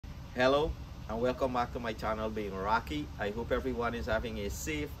Hello and welcome back to my channel being Rocky. I hope everyone is having a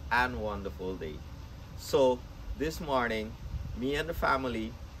safe and wonderful day. So this morning, me and the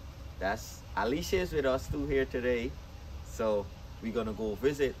family, that's Alicia is with us too here today. So we're gonna go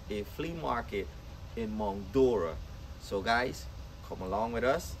visit a flea market in Mount Dora. So guys, come along with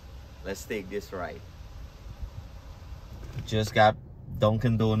us. Let's take this ride. Just got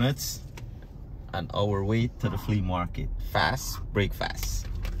Dunkin' Donuts on our way to the flea market. Fast, break fast.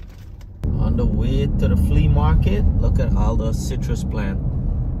 On the way to the flea market, look at all the citrus plant.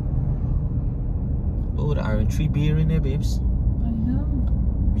 Oh, the iron tree beer in there, babes. I know.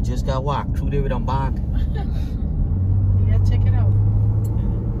 We just got walked through there with a bag. Yeah, check it out.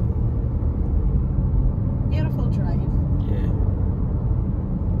 Beautiful drive. Yeah.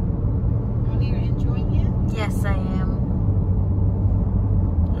 Are you enjoying it? Yes, I am.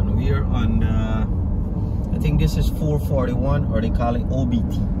 And we are on the, I think this is 441, or they call it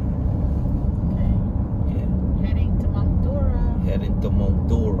OBT. Okay. Yeah. Heading to Mount Dora. Heading to Mount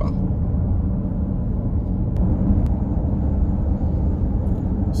Dora.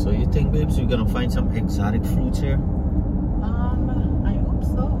 So you think, babes, you're gonna find some exotic fruits here? I hope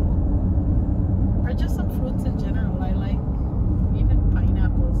so. Or just some fruits in general. I like even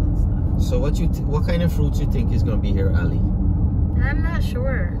pineapples and stuff. So what kind of fruits you think is gonna be here, Ali? I'm not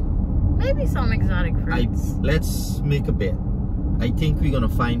sure. Maybe some exotic fruits. Let's make a bet. I think we're gonna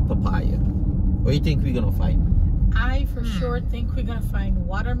find papaya. What do you think we're gonna find? I for sure think we're gonna find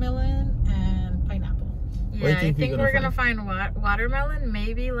watermelon and pineapple. Yeah, What do you I think think we're we're gonna gonna find watermelon.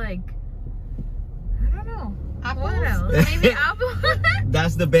 Maybe like, I don't know. Apples? What else? Maybe apple.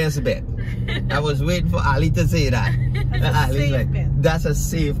 That's the best bet. I was waiting for Ali to say that. That's a Ali's safe like, bet. that's a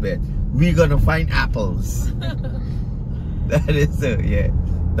safe bet. We're gonna find apples. That is so, yeah.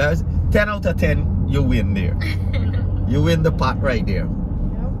 That's 10 out of 10. You win there. You win the pot right there.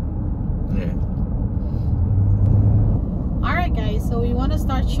 Yep. Yeah. Alright guys, so we want to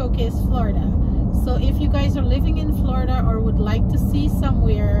start Showcase Florida. So if you guys are living in Florida or would like to see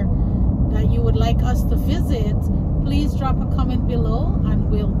somewhere that you would like us to visit, please drop a comment below and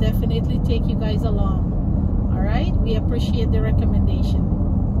we'll definitely take you guys along. Alright, we appreciate the recommendation.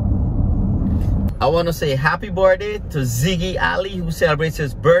 I want to say happy birthday to Ziggy Ali, who celebrates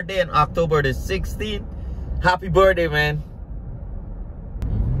his birthday on October the 16th. Happy birthday, man.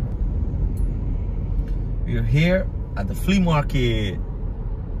 We're here at the flea market.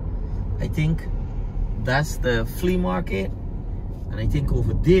 I think that's the flea market. And I think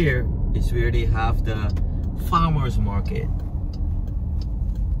over there is where they have the farmers market.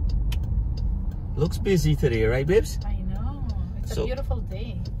 Looks busy today, right, babes? I know, it's a beautiful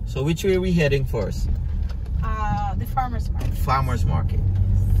day. So which way are we heading first? The farmers market. Farmers market.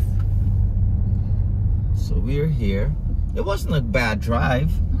 So we're here. It wasn't a bad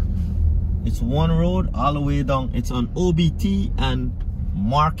drive. It's one road all the way down. It's on OBT and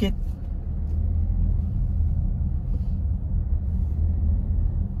Market.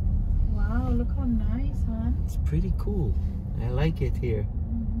 Wow, look how nice, huh? It's pretty cool. I like it here.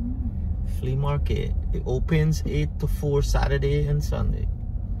 Flea market. It opens 8 to 4 Saturday and Sunday.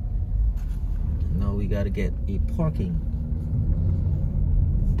 Now we gotta get a parking.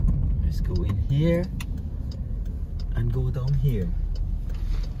 Let's go in here and go down here.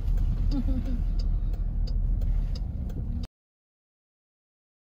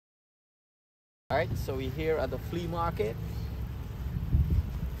 Alright, so we're here at the flea market.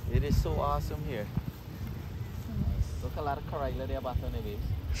 It is so awesome here. Look, a lot of Karaila there back on the babes.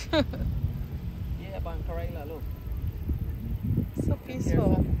 Yeah, bang Karaila, look. So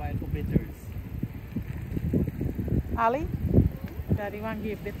peaceful. Buy for bitters. Ali, Daddy want to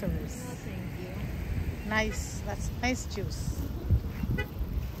give bitters. Oh, thank you. Nice, that's nice juice.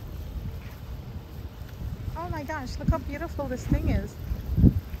 Oh my gosh, look how beautiful this thing is.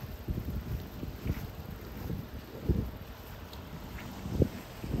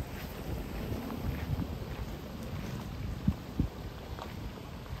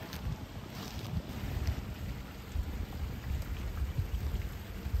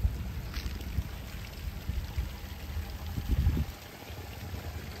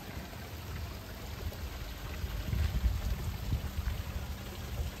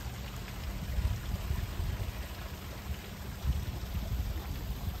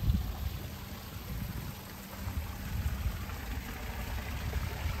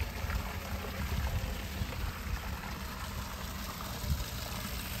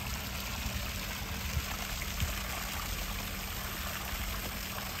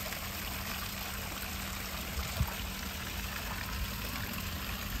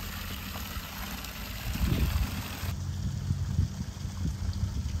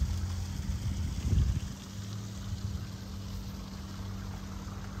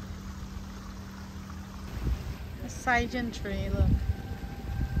 Saigon tree, look.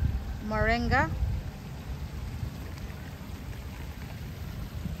 Moringa.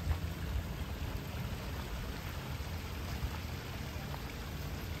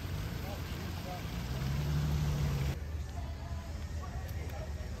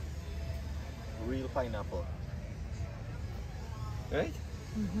 Real pineapple. Right?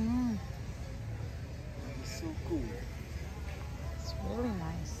 Mm-hmm. It's so cool. It's really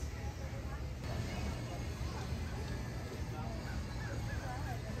nice.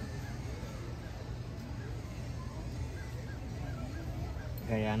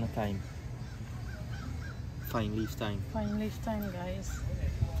 Guyana time. Fine leaf time. Fine leaf time, guys.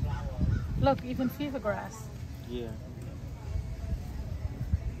 Look, even fever grass. Yeah.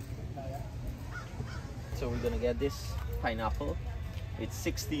 So we're gonna get this pineapple. It's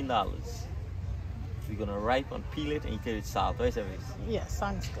 $16. We're gonna ripe and peel it and eat it salt. Right, Service? Yeah,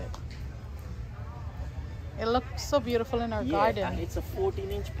 sounds good. It looks so beautiful in our Yeah, garden. and it's a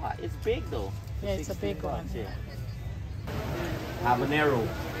 14-inch pot. It's big though. Yeah, it's a big one. Yeah. Habanero.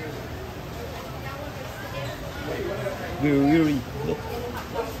 Wiri. Look,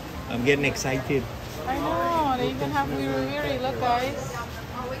 I'm getting excited. I know, they even have wiri wiri. Look, guys.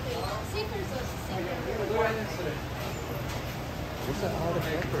 These are all the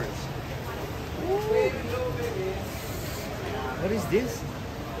peppers. What is this?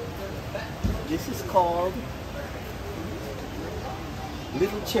 This is called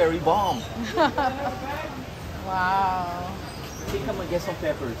Little Cherry Bomb. Wow. I think I'm gonna get some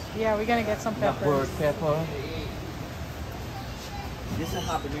peppers. Yeah, we're gonna get some Got peppers. bird pepper. This is a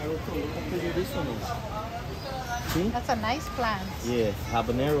habanero too. Look how pretty this one is. See? That's a nice plant. Yeah,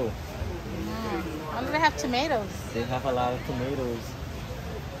 habanero. Why do they have tomatoes? They have a lot of tomatoes.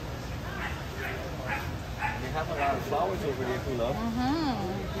 They have a lot of flowers over there too, love.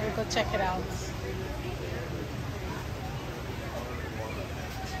 Mm-hmm. We'll go check it out.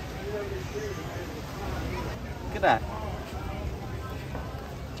 Look at that.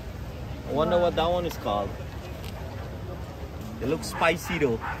 I wonder what that one is called. It looks spicy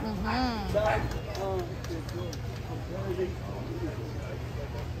though. Mm-hmm.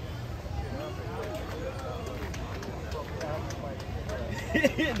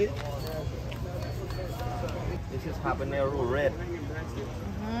 This is habanero red.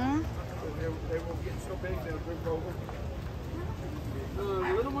 Mm-hmm. They won't get so big they'll drink over. The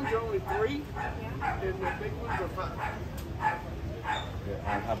little ones are only 3, and the big ones are 5.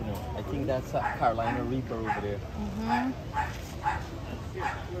 Yeah, habanero. I think that's a Carolina Reaper over there. Mm-hmm.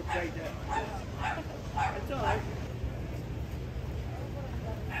 Yeah, we'll take that. That's all right.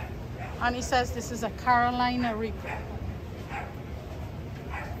 And he says this is a Carolina Reaper.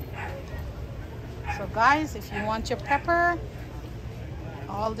 So guys, if you want your pepper,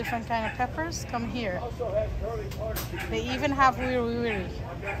 all different kind of peppers, come here. Also have curly parts. They even have wiri wiri.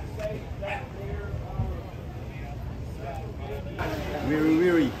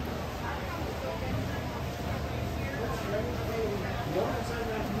 Wiri.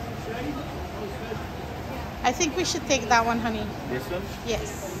 I think we should take that one, honey. This one?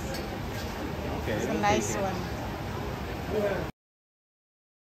 Yes, Okay. it's a we'll nice take it. one.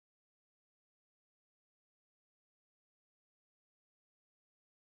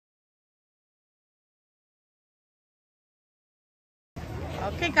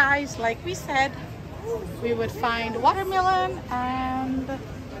 Okay guys, like we said, we would find watermelon and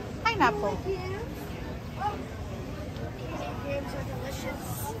pineapple.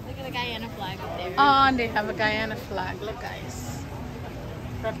 Look at the Guyana flag up there. Oh, and they have a Guyana flag. Look guys,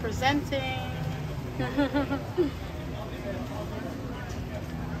 representing.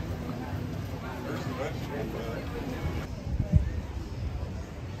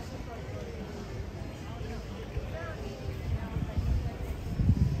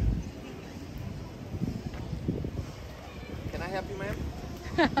 Can I help you, ma'am?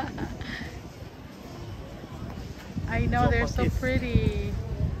 I know, they're so Chocolate. pretty.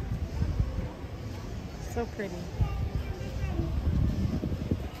 So pretty.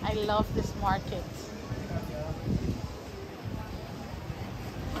 I love this market.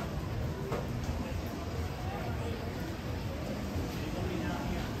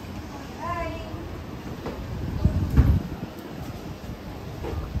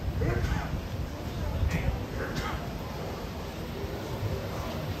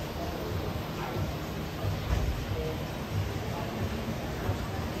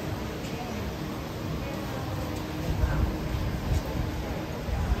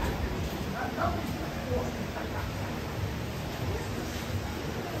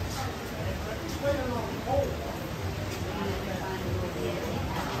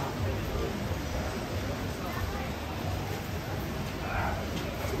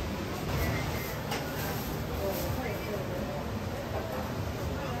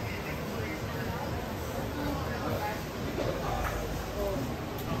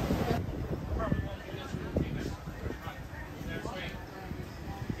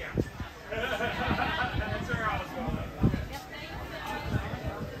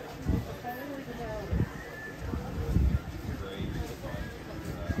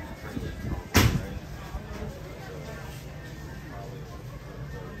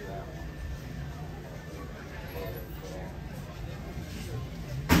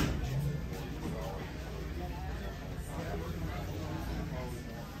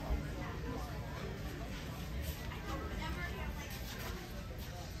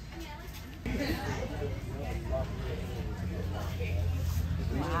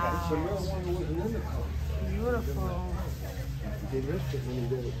 The marijuana wasn't in the car. Beautiful. He missed it when he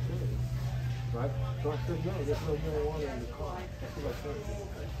did it too. Right? So I said, no, there's no marijuana in the car. That's what I said to him.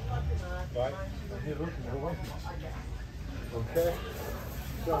 Right? And he looked and there wasn't. Okay?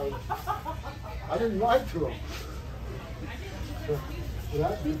 So, I didn't lie to him. So,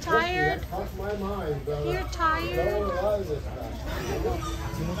 that, You tired? That crossed my mind. You're tired? Don't lie this time.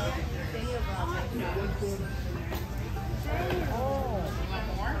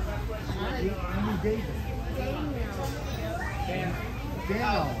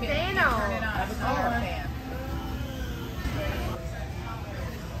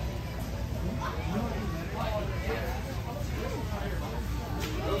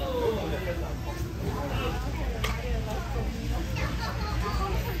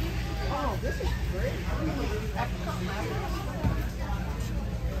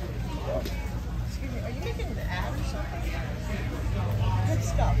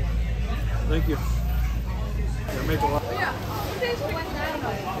 Thank you. You're making a lot.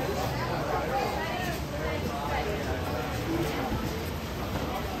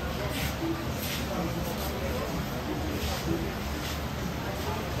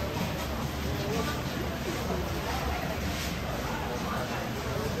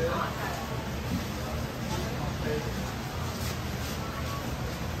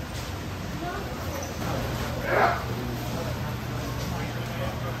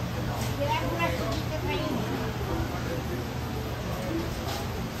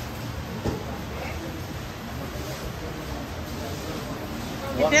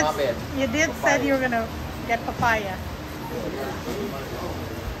 You did said you were gonna get papaya.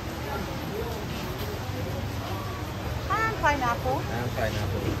 And pineapple. And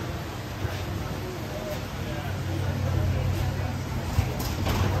pineapple.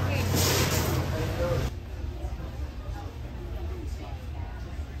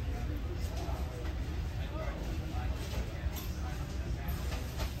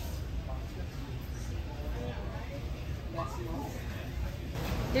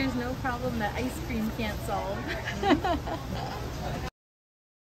 There's no problem that ice cream can't solve.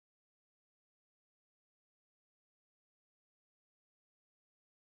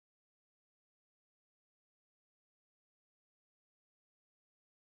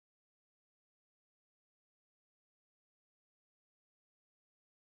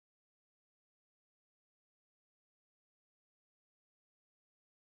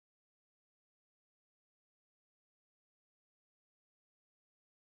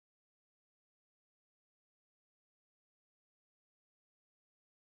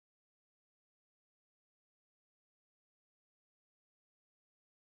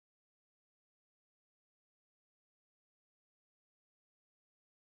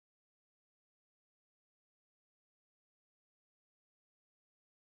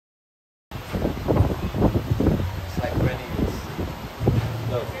 It's like Rennie's.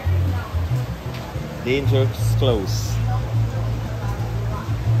 Look. Dangerous close.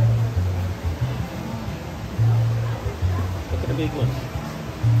 Look at the big one.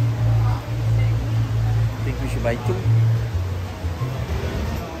 I think we should buy two.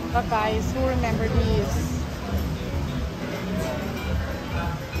 But guys, who remember these?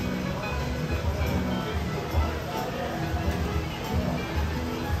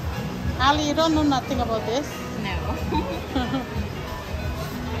 Ali, you don't know nothing about this? No.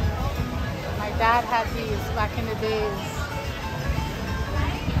 My dad had these back in the days.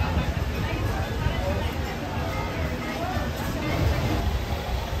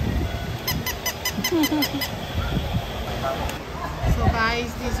 So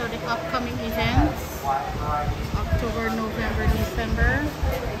guys, these are the upcoming events. October, November, December.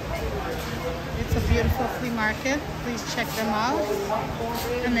 It's a beautiful flea market. Please check them out.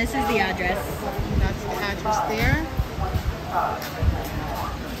 And this is the address. That's the address there.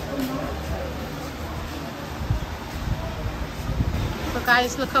 So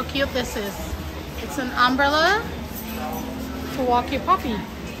guys, look how cute this is. It's an umbrella to walk your puppy.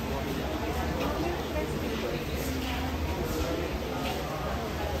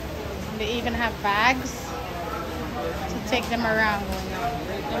 And they even have bags to take them around.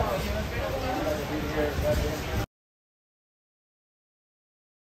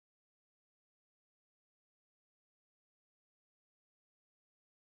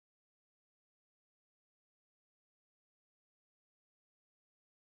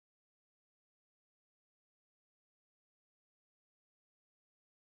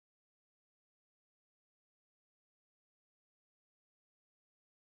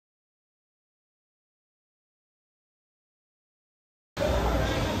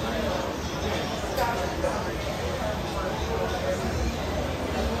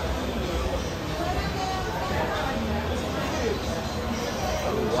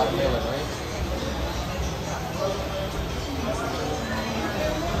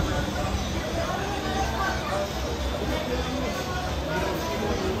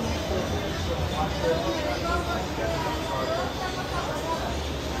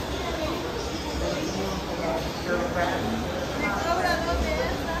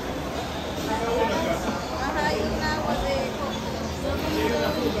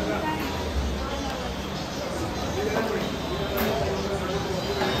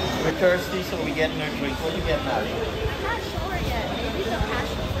 thirsty, so we getting a drink. What you getting, Ali? I'm not sure yet. Maybe the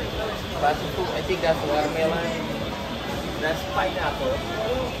passion fruit. Passion fruit. I think that's watermelon. That's pineapple.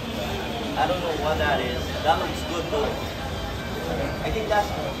 I don't know what that is. That looks good though. I think that's,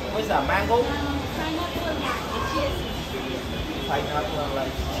 what is that, mango? Pineapple and chia seeds. Pineapple and like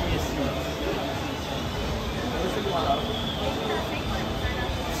chia seeds. What's the one up?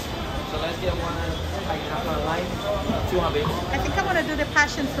 So let's get one pineapple and lime. Two I think I'm gonna do the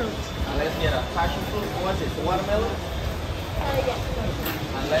passion fruit. and let's get a passion fruit. What's it? Watermelon? Yes.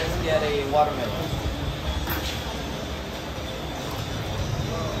 And let's get a watermelon.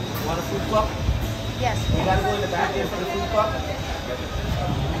 Want a fruit cup? Yes. You gotta go in the back there for the fruit cup.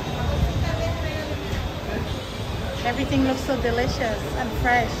 Everything looks so delicious and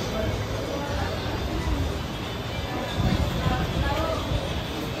fresh.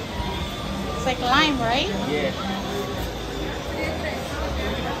 It's like lime, right? Yeah.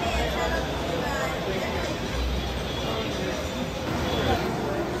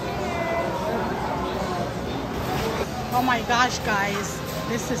 Oh my gosh, guys.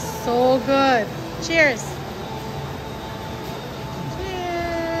 This is so good. Cheers.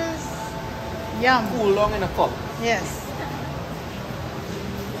 Cheers. Yum. Cool long in a cup. Yes.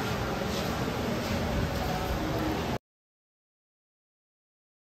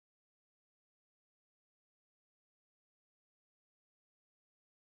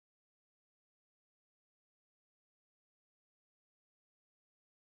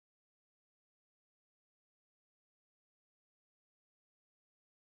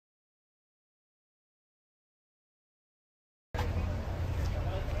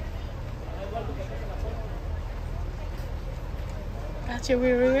 That's your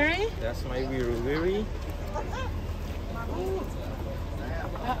wiri. That's my wiri.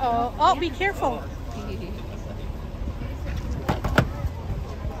 Uh-oh. Oh, be careful.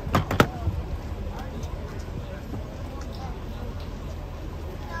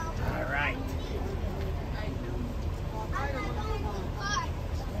 Alright.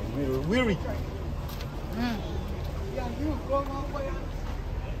 Wiri. Mm.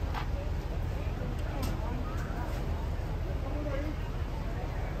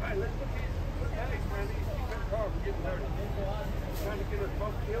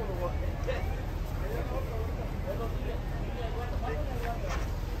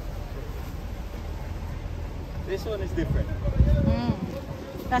 This one is different. Mm.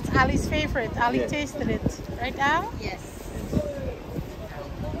 That's Ali's favorite. Ali Yeah. tasted it. Right, Al? Yes.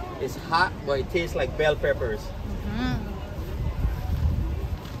 It's hot, but it tastes like bell peppers. Mm.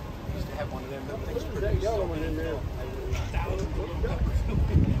 Used to have one of them little things. That yellow one in there.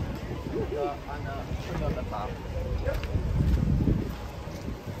 On the top.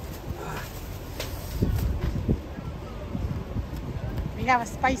 We have a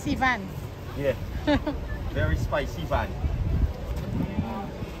spicy van. Yeah. Very spicy van.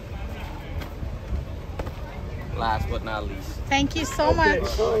 Last but not least. Thank you so Okay, much.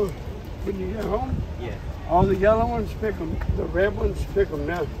 so when you get home, Yeah. all the yellow ones, pick them. The red ones, pick them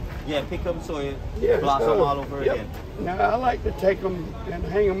now. Yeah, pick them so it Yeah, blossom all over yep. again. Now I like to take them and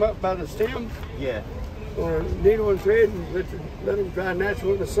hang them up by the stem Yeah. or needle and thread and let them dry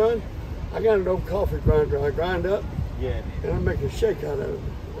natural in the sun. I got an old coffee grinder. I grind up Yeah. and I make a shake out of it.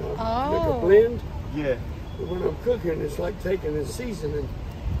 Make Oh. a blend. Yeah. When I'm cooking, it's like taking a seasoning.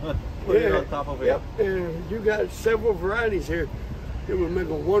 Put it on top of it. Yep. And you got several varieties here. It would make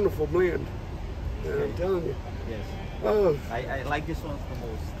a wonderful blend. And I'm telling you. Yes. Oh, I like this one the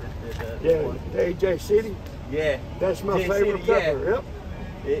most. yeah, one. the AJ City. Yeah. That's my J favorite City, pepper.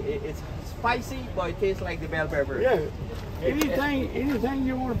 Yep. It's spicy, but it tastes like the bell pepper. Yeah. Anything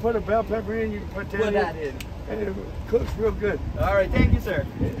you want to put a bell pepper in, you can put that Put in. that in. And it cooks real good. All right. Thank you, sir.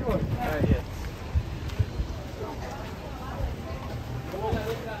 Enjoy. All right. Yeah.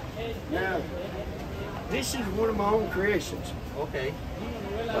 Now, this is one of my own creations. Okay.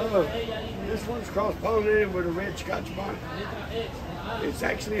 This one's cross-pollinated with a red Scotch bonnet. It's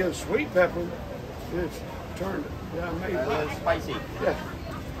actually a sweet pepper. It's turned that I made by. Spicy. Yeah.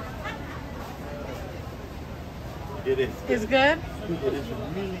 It is. It's good? It is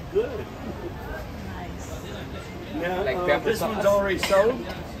really good. Nice. Now, Like pepper this sauce. one's already sold,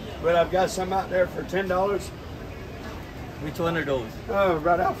 but I've got some out there for $10. Which one are those?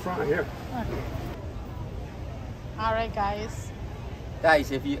 Right out front here. All right, guys.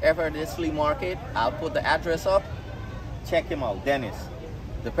 Guys, if you ever at this flea market, I'll put the address up. Check him out, Dennis,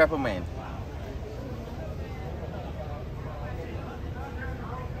 the pepper man.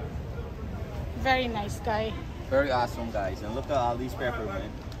 Very nice guy. Very awesome, guys. And look at all these pepper, man.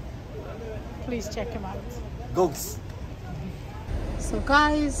 Please check him out. Ghosts. So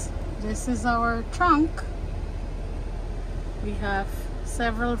guys, This is our trunk. We have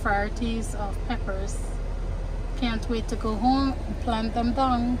several varieties of peppers. Can't wait to go home and plant them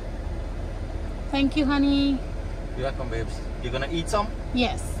down. Thank you, honey. You're welcome, babes. You're gonna eat some?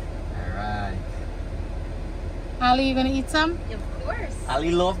 Yes. Alright. Ali, you gonna eat some? Of course.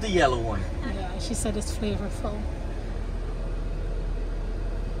 Ali love the yellow one. Yeah, she said it's flavorful.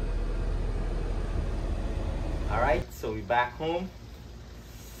 Alright, so we back home.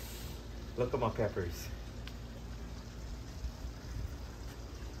 Look at my peppers.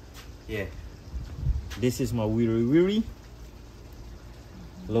 Yeah. This is my weary weary.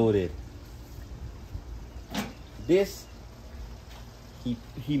 Loaded. This,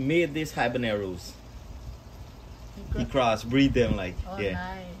 he made these habaneros. He crossbreed them like, Oh, yeah.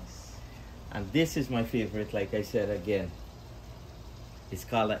 nice. And this is my favorite, like I said again. It's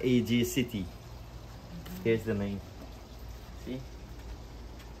called a AJ City. Here's the name. See?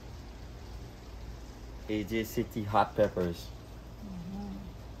 AJ City hot peppers.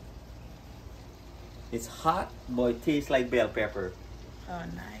 It's hot, but it tastes like bell pepper. Oh,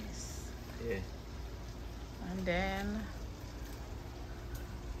 nice. Yeah. And then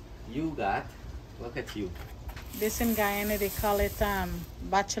You got, look at you. this in Guyana they call it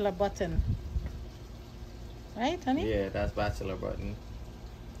bachelor button. Right, honey? Yeah, that's bachelor button.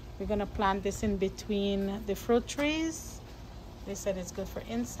 We're gonna plant this in between the fruit trees. They said it's good for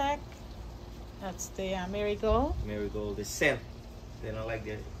insect. That's the marigold. Marigold, the scent. They don't like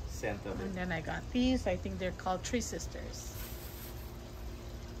the scent of And it. then I got these. I think they're called Three Sisters.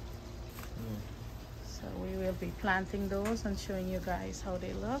 So we will be planting those and showing you guys how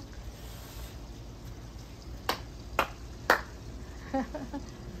they look.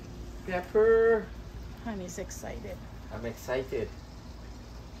 Pepper. Honey's excited. I'm excited.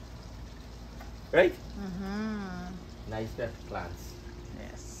 Right? Mm-hmm. Nice pepper plants.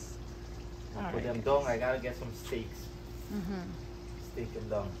 Yes. I All put right, them down. I gotta get some stakes. Mm-hmm. Stake them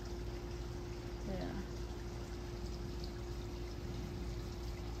down. Yeah.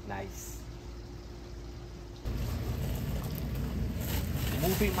 Nice.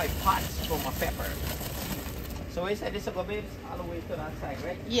 Moving my pots for my pepper. So I said this will go, babes, all the way to that side,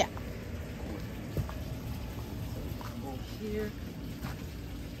 right? Yeah. Go here.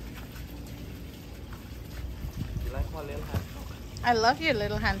 You like my little hand? I love your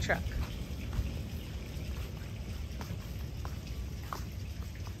little hand truck.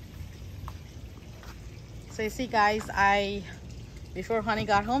 So you see, guys, before Honey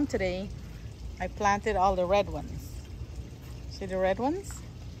got home today, I planted all the red ones. See the red ones?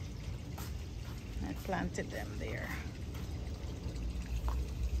 I planted them there.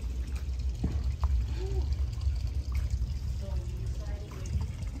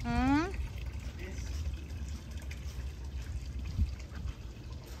 Hmm?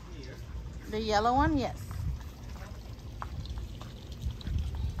 The yellow one, yes.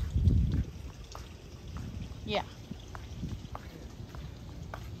 Yeah.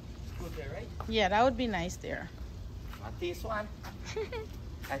 Good there, right? Yeah, that would be nice there. I taste one.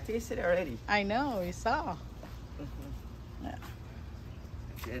 I tasted it already. I know, we saw. Yeah.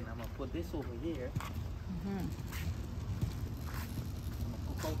 Then I'm gonna put this over here. Mhm.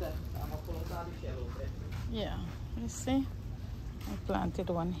 I'm gonna pull out all the shells there. Yeah, you see? I planted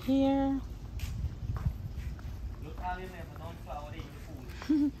one here. Look all in there, but don't flower in the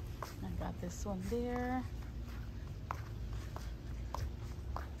food. I got this one there.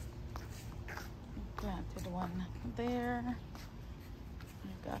 I planted one there.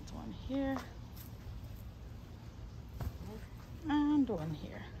 I got one here. And one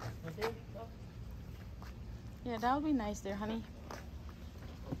here. Okay, look. Yeah, that'll be nice there, honey.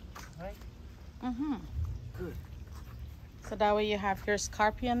 Right? Mm-hmm. Good. So that way you have your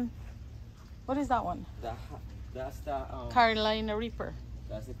scorpion. What is that one? That's the Carolina Reaper.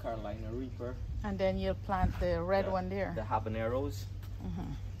 that's the Carolina Reaper. And then you'll plant the red The- one there. The habaneros.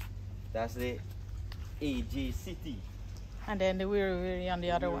 Mhm. That's the AJ City. And then the weary weary on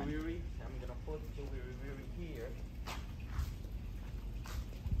the other one. Weary. I'm gonna put the weary weary here.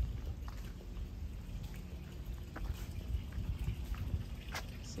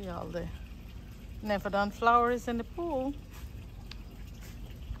 See all the never done flowers in the pool.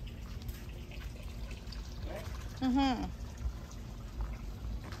 Right? Mm-hmm.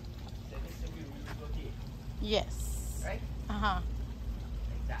 So this is the weary weary go here. Yes. Right? Uh-huh.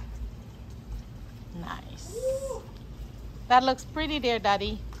 Like that. Nice. That looks pretty there,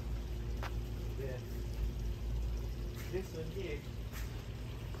 Daddy. Yeah. This one here.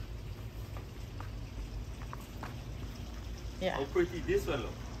 Yeah. How pretty this one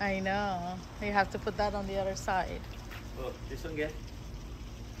look. I know. You have to put that on the other side. Oh, this one get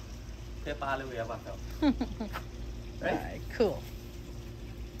Pepper all the way back out. Right? Alright, cool.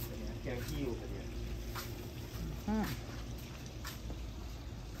 I can hear over there.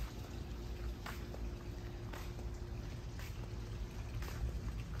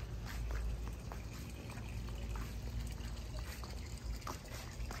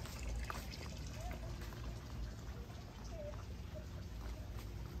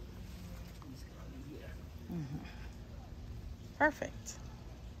 Perfect.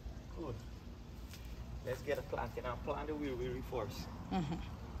 Good. Let's get a planting and plant the weary first. All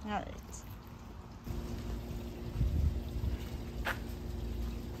right.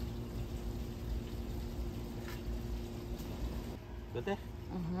 Good there?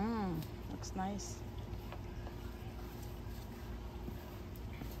 Looks nice.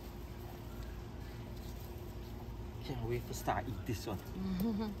 Can't wait to start eat this one.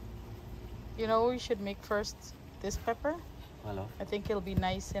 You know, we should make first this pepper. Hello. I think it'll be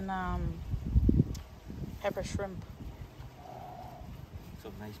nice in pepper shrimp.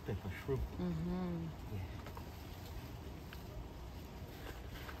 Some nice pepper shrimp. Yeah.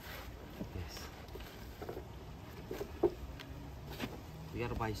 Yes. We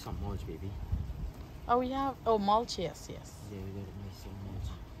gotta buy some mulch, baby. Oh, we have, oh, mulch, yes. Yeah, we gotta buy some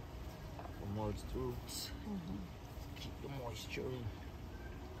mulch. For mulch the roots. Keep the moisture in.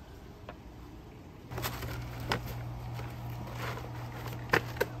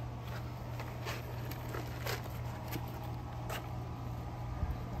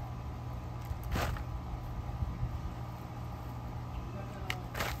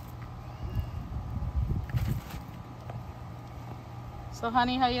 So,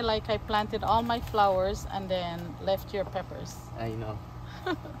 honey, how you like? I planted all my flowers and then left your peppers. I know.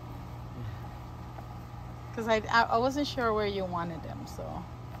 Because I wasn't sure where you wanted them, so.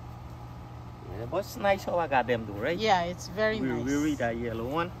 Yeah, but it's nice how I got them do, right? Yeah, it's very nice. We read that yellow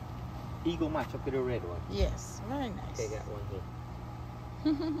one. He go match up with the red one. Yes, very nice. Okay, got one here.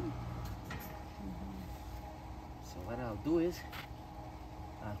 So what I'll do is,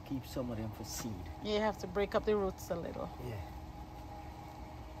 I'll keep some of them for seed. You have to break up the roots a little. Yeah.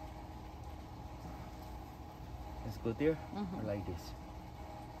 Let's go there, or like this,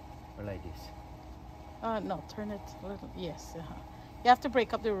 or like this. No, turn it a little. Yes, You have to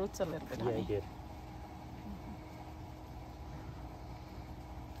break up the roots a little bit, Yeah, honey. I did.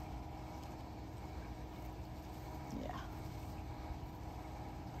 Yeah.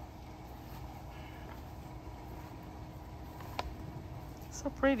 So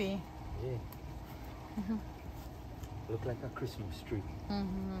pretty. Yeah. Look like a Christmas tree.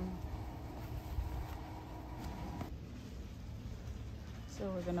 So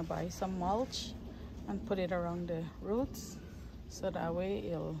we're gonna buy some mulch and put it around the roots so that way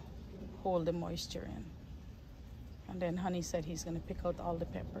it'll hold the moisture in. And then honey said he's gonna pick out all the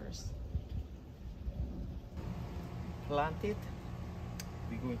peppers. Plant it.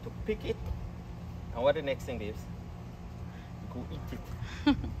 We're going to pick it. And what the next thing is? Go eat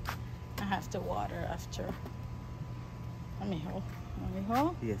it. I have to water after. Let me hold. Let me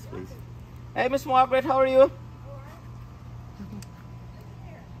hold. Yes, please. Hey, Miss Margaret, how are you?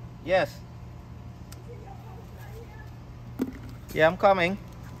 Yes. Yeah, I'm coming.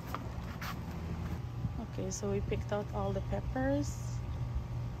 Okay, so we picked out all the peppers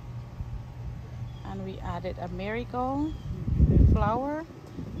and we added a marigold flower.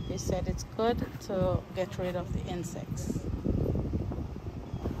 They said it's good to get rid of the insects.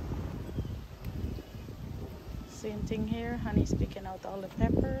 Same thing here, honey's picking out all the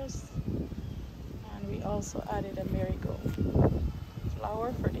peppers, and we also added a marigold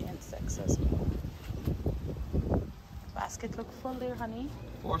flower for the insects as well. Basket look full there, honey.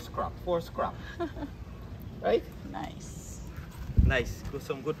 Four scrap. Right? Nice. Nice. Got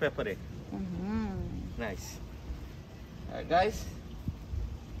some good pepper there. Nice. Alright, guys.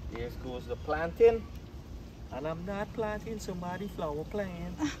 Here goes the planting. And I'm not planting somebody's flower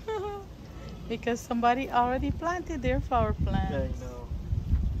plant. Because somebody already planted their flower plants. I know.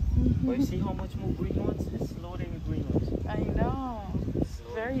 But you see how much more green ones? It's loading with green ones. I know. It's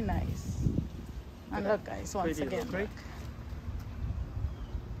very nice. And look, guys, once Pretty, again. right?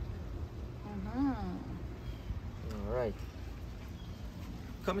 Alright.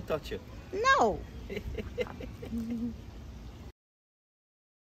 Come and touch you. No!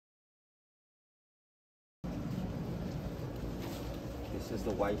 This is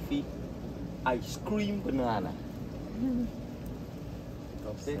the wifey ice cream banana.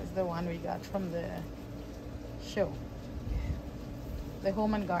 This is the one we got from the show. The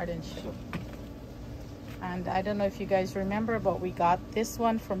Home and Garden show. And I don't know if you guys remember, but we got this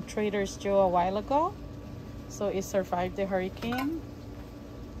one from Trader's Joe a while ago. So it survived the hurricane.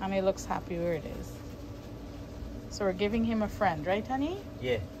 And he looks happy where it is. So we're giving him a friend, right, honey?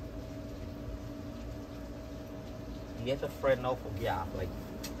 Yeah. You get a friend now for yeah, like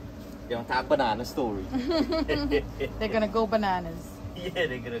they don't have banana story. They're gonna go bananas. Yeah,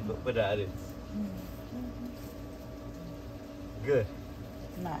 they're gonna go bananas. Good.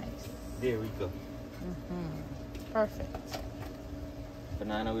 Nice. There we go. Perfect.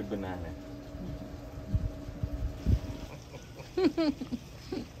 Banana with banana.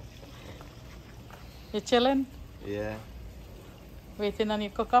 You chilling? Yeah. Waiting on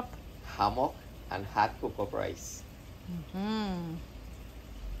your cook-up? Hammock and hot Cookup rice.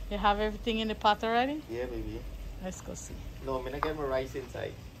 You have everything in the pot already? Yeah, baby. Let's go see. No, I'm gonna get my rice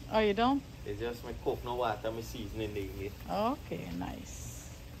inside. Oh, you don't? It's just my cook, no water, my seasoning there. Okay, nice.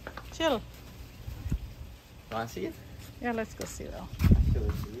 Chill. Want to see it? Yeah, let's go see though. Show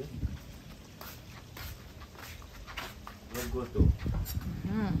it to you. Let's go to.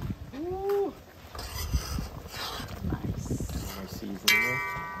 Ooh. Nice. My seasoning there.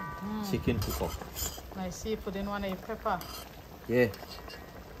 Chicken Cookup. Nice. See, you put in one of your pepper. Yeah.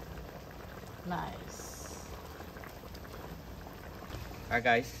 Nice. Alright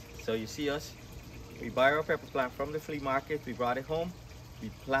guys, so you see us. We buy our pepper plant from the flea market. We brought it home. We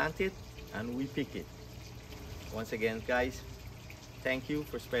plant it and we pick it. Once again guys, thank you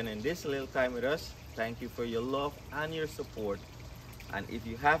for spending this little time with us. Thank you for your love and your support. And if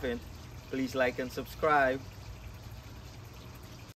you haven't, please like and subscribe.